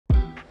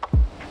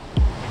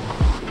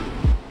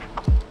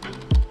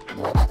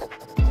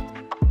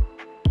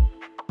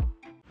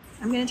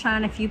I'm gonna try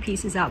on a few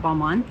pieces at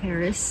Balmain,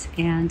 Paris,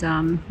 and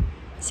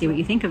see what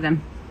you think of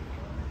them.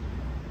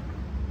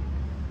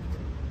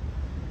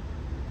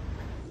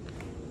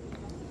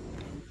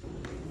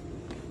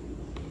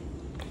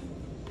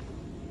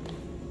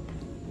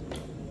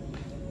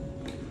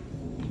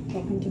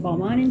 Welcome to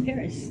Balmain in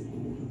Paris.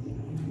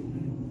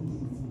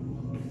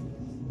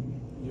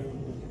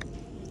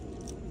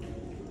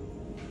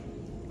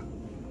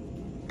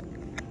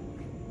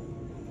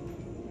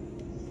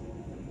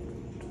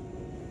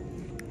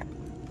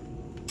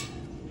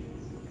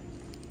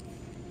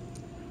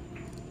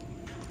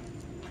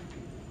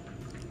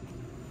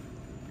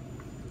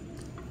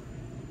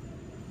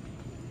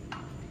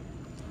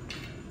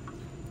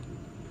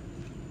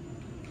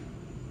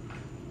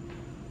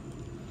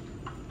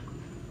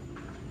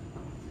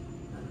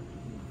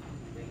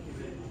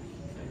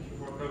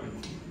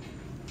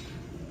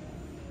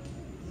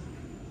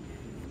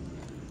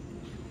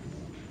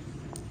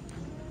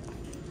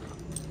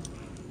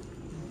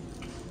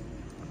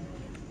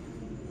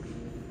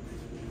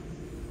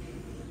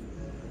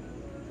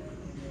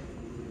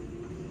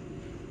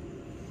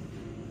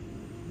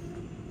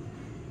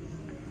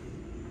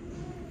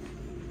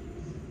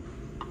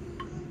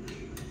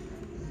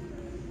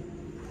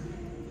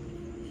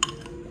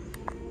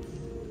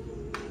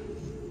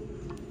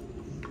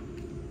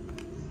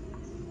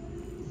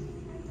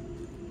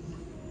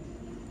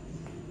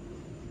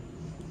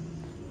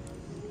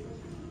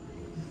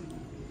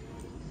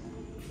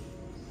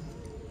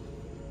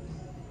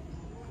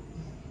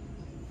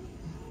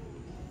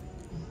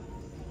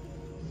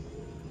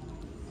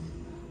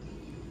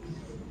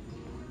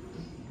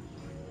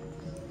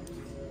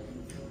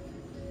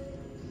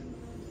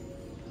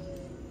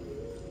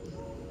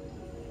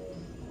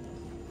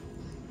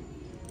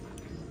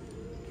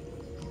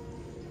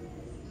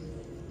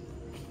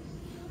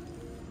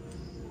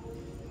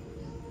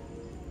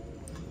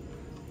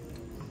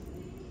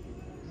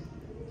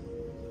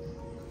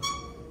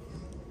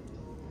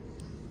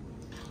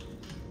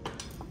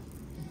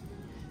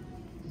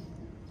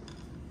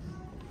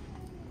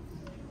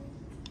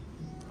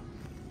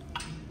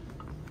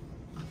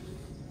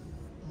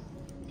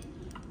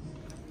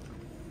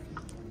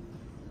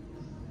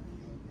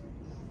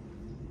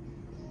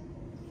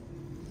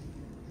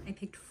 I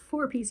picked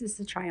 4 pieces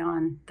to try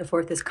on. The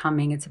 4th is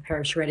coming. It's a pair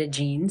of shredded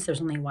jeans. There's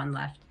only one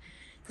left.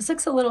 This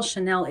looks a little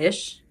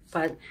Chanel-ish,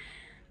 but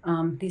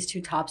these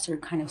 2 tops are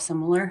kind of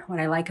similar. What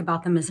I like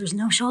about them is there's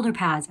no shoulder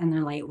pads and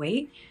they're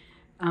lightweight.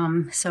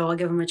 So I'll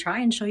give them a try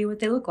and show you what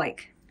they look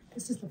like.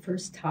 This is the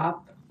first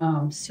top,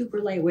 super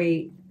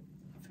lightweight.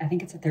 I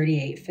think it's a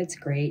 38, fits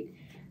great.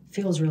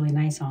 Feels really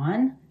nice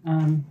on.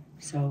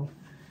 So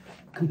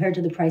compared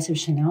to the price of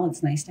Chanel,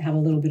 it's nice to have a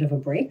little bit of a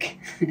break.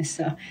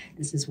 So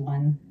this is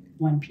one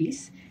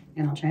piece,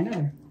 and I'll try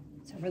another.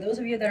 So for those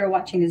of you that are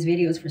watching these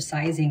videos for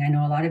sizing, I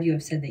know a lot of you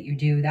have said that you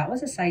do. That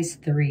was a size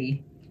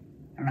 3.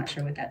 I'm not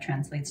sure what that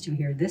translates to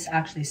here. This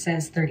actually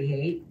says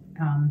 38,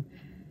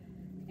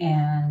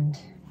 and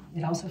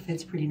it also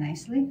fits pretty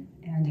nicely.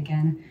 And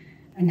again,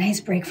 a nice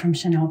break from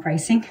Chanel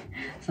pricing.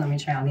 So let me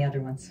try on the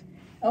other ones.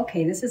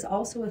 Okay, this is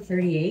also a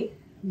 38.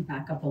 Let me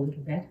back up a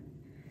little bit.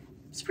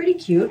 It's pretty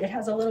cute. It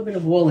has a little bit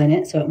of wool in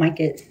it, so it might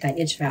get that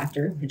itch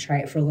factor. We try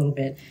it for a little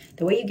bit.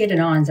 The way you get it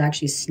on is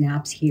actually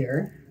snaps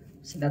here,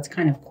 so that's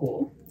kind of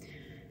cool.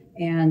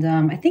 And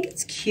I think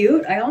it's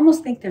cute. I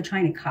almost think they're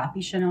trying to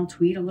copy Chanel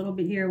tweed a little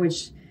bit here,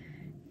 which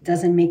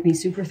doesn't make me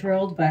super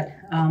thrilled, but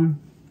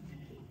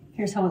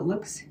here's how it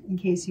looks in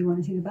case you want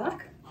to see the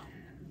back.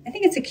 I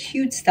think it's a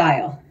cute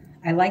style.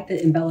 I like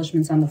the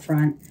embellishments on the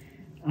front.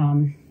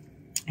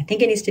 I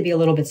think it needs to be a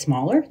little bit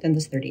smaller than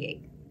this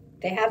 38.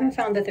 They haven't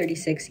found the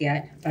 36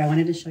 yet, but I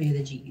wanted to show you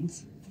the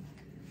jeans.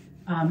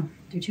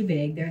 They're too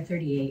big, they're a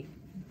 38.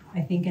 I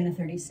think in a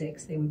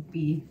 36, they would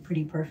be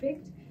pretty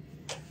perfect.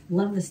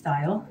 Love the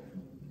style.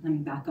 Let me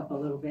back up a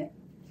little bit.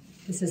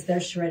 This is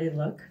their shredded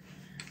look,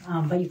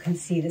 but you can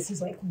see this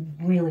is like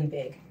really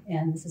big,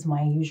 and this is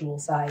my usual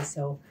size.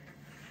 So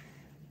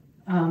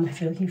if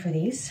you're looking for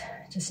these,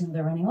 just know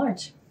they're running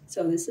large.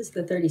 So this is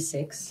the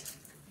 36,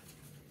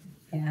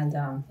 and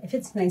it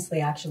fits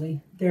nicely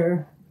actually.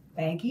 They're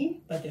baggy,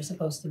 but they're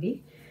supposed to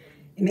be.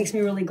 It makes me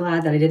really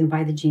glad that I didn't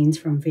buy the jeans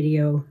from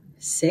Video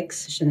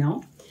 6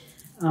 Chanel,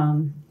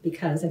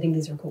 because I think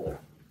these are cooler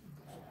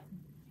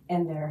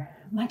and they're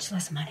much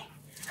less money.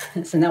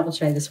 So now we'll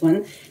try this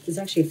one. This is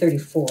actually a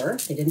 34.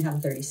 They didn't have a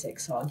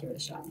 36, so I'll give it a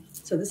shot.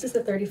 So this is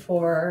the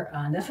 34.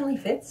 Definitely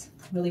fits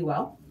really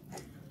well.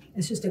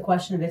 It's just a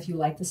question of if you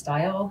like the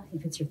style,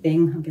 if it's your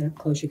thing. I'll get up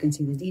close, you can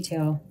see the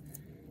detail.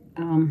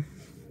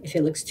 If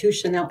it looks too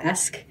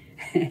Chanel-esque,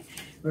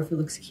 or if it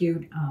looks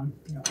cute.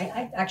 You know,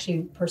 I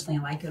actually personally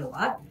like it a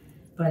lot,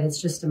 but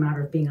it's just a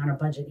matter of being on a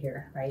budget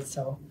here, right?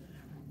 So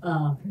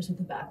here's what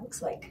the back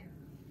looks like.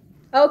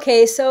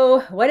 Okay,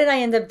 so what did I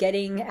end up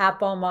getting at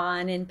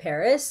Balmain in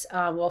Paris?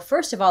 Well,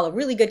 first of all, a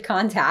really good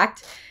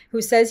contact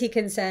who says he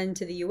can send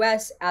to the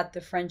US at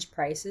the French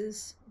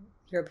prices.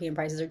 European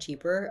prices are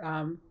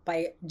cheaper by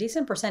a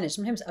decent percentage,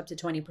 sometimes up to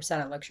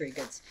 20% on luxury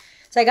goods.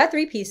 So I got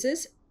 3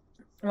 pieces.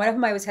 One of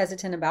them I was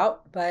hesitant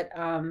about, but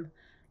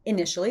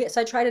initially.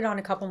 So I tried it on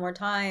a couple more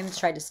times,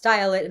 tried to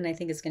style it, and I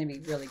think it's going to be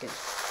really good.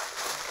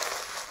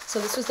 So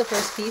this was the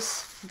first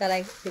piece that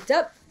I picked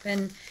up.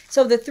 And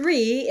so the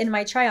 3 in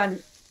my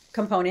try-on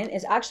component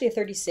is actually a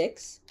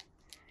 36.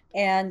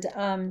 And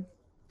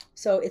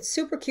so it's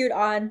super cute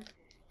on.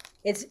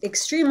 It's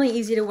extremely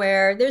easy to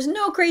wear. There's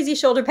no crazy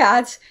shoulder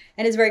pads,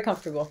 and it's very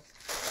comfortable.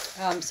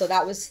 So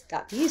that was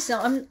that piece. So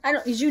I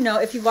don't, as you know,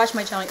 if you've watched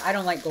my channel, I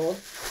don't like gold.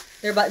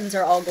 Their buttons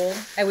are all gold.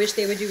 I wish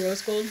they would do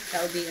rose gold.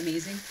 That would be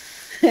amazing.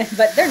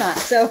 But they're not.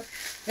 So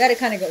I got to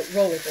kind of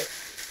roll with it.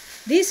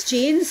 These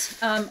jeans,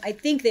 I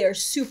think they are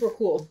super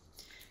cool.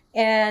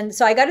 And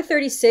so I got a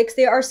 36.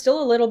 They are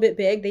still a little bit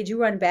big. They do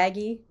run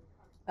baggy,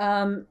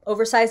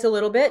 oversized a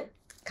little bit,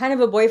 kind of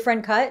a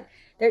boyfriend cut.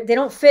 They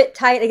don't fit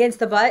tight against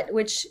the butt,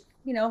 which,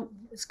 you know,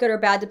 it's good or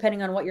bad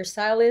depending on what your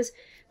style is.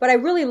 But I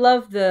really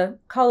love the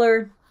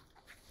color.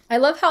 I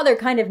love how they're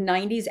kind of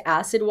 90s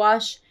acid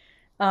wash,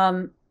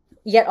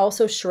 yet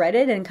also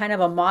shredded and kind of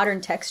a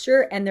modern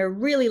texture. And they're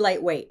really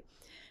lightweight.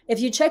 If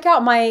you check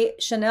out my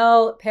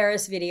Chanel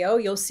Paris video,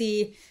 you'll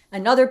see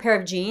another pair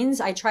of jeans.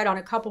 I tried on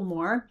a couple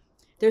more.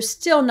 They're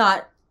still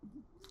not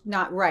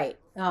right.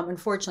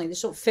 Unfortunately, they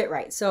don't fit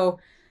right. So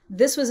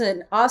this was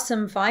an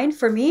awesome find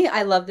for me.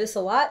 I love this a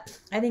lot.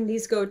 I think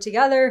these go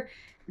together.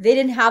 They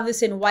didn't have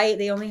this in white.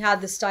 They only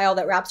had the style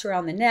that wraps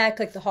around the neck,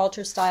 like the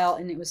halter style,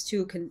 and it was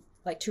too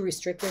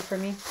restrictive for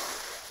me.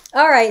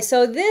 All right,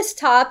 so this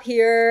top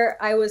here,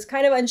 I was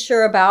kind of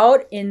unsure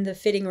about in the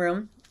fitting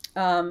room.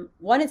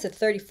 One, it's a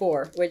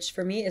 34, which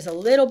for me is a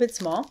little bit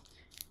small,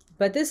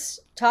 but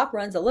this top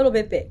runs a little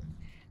bit big.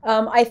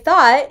 I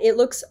thought it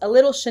looks a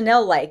little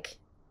Chanel-like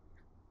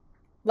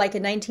a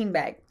 19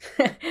 bag,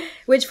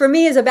 which for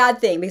me is a bad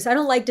thing because I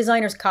don't like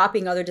designers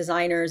copying other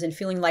designers and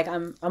feeling like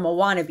I'm a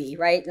wannabe,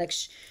 right? Like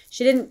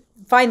she didn't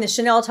find the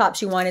Chanel top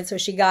she wanted, so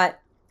she got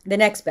the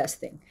next best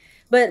thing.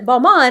 But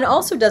Balmain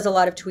also does a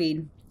lot of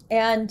tweed,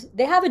 and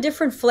they have a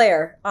different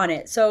flair on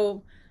it.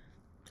 So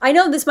I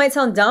know this might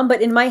sound dumb,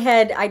 but in my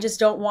head, I just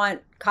don't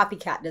want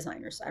copycat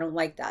designers. I don't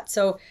like that.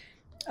 So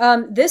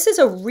this is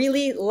a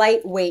really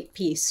lightweight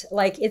piece.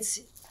 Like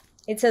it's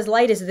as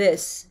light as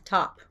this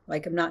top.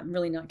 Like I'm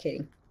really not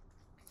kidding.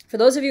 For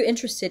those of you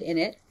interested in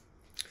it,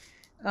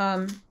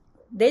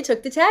 they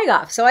took the tag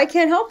off, so I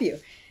can't help you.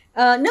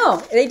 No,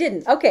 they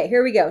didn't. Okay,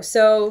 here we go.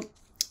 So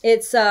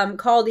it's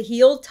called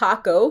Heel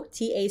Taco,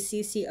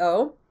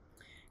 Tacco.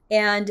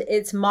 And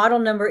its model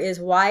number is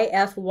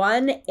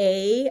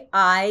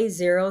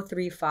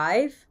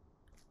YF1AI035.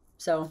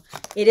 So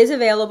it is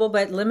available,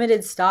 but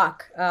limited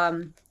stock.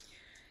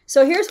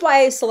 So here's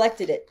why I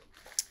selected it.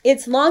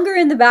 It's longer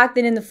in the back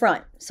than in the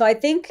front. So I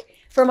think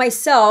for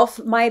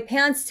myself, my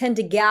pants tend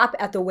to gap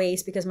at the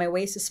waist because my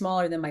waist is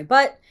smaller than my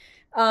butt.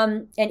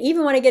 And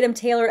even when I get them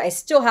tailored, I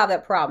still have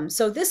that problem.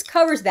 So this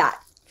covers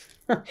that.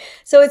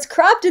 So it's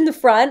cropped in the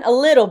front a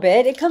little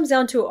bit. It comes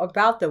down to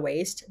about the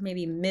waist,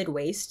 maybe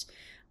mid-waist.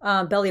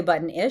 Belly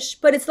button-ish,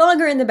 but it's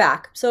longer in the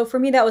back. So for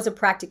me, that was a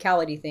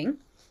practicality thing.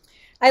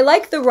 I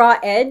like the raw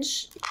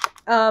edge.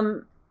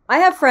 I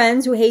have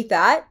friends who hate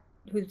that,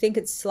 who think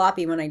it's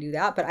sloppy when I do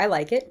that, but I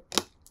like it.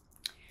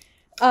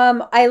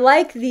 I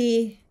like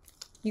you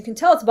can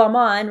tell it's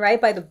Balmain, right,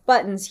 by the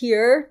buttons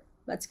here.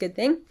 That's a good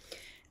thing.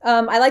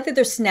 I like that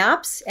they're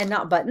snaps and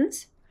not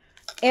buttons.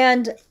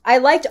 And I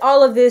liked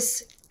all of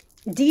this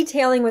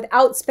detailing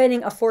without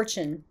spending a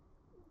fortune.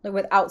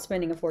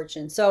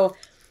 So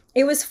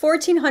it was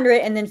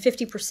 $1,400 and then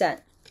 50%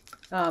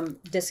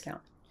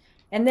 discount.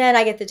 And then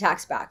I get the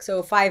tax back,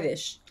 so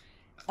 5-ish.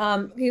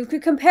 You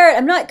could compare it.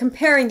 I'm not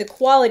comparing the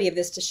quality of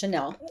this to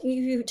Chanel. If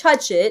you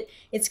touch it,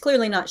 it's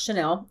clearly not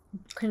Chanel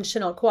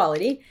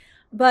quality.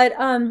 But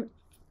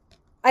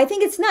I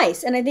think it's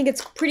nice, and I think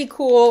it's pretty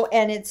cool,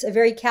 and it's a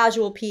very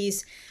casual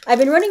piece. I've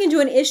been running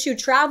into an issue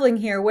traveling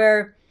here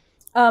where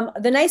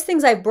the nice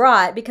things I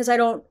brought, because I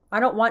don't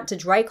want to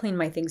dry clean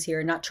my things here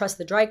and not trust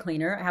the dry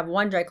cleaner. I have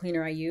one dry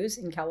cleaner I use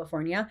in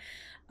California.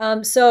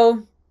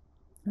 So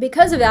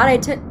because of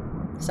that,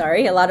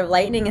 sorry, a lot of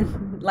lightning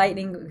and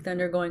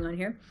thunder going on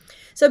here.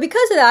 So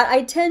because of that,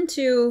 I tend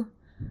to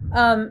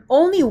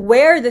only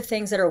wear the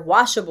things that are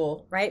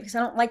washable, right? Because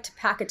I don't like to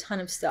pack a ton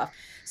of stuff.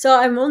 So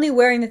I'm only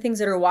wearing the things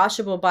that are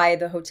washable by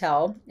the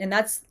hotel, and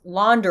that's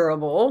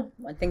launderable,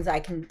 things I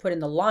can put in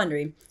the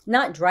laundry,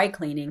 not dry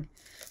cleaning.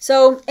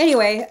 So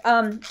anyway,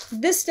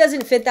 this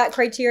doesn't fit that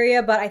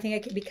criteria, but I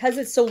think because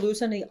it's so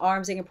loose on the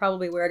arms, I can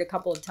probably wear it a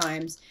couple of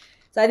times.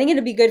 So I think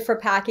it'd be good for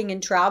packing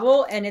and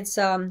travel, and it's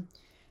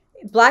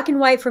black and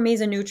white for me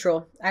is a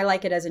neutral. I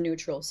like it as a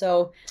neutral.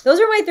 So those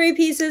are my 3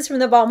 pieces from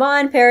the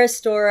Balmain Paris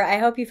store. I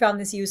hope you found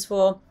this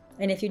useful.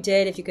 And if you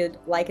did, if you could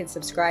like and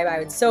subscribe, I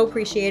would so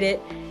appreciate it.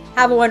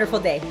 Have a wonderful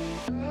day.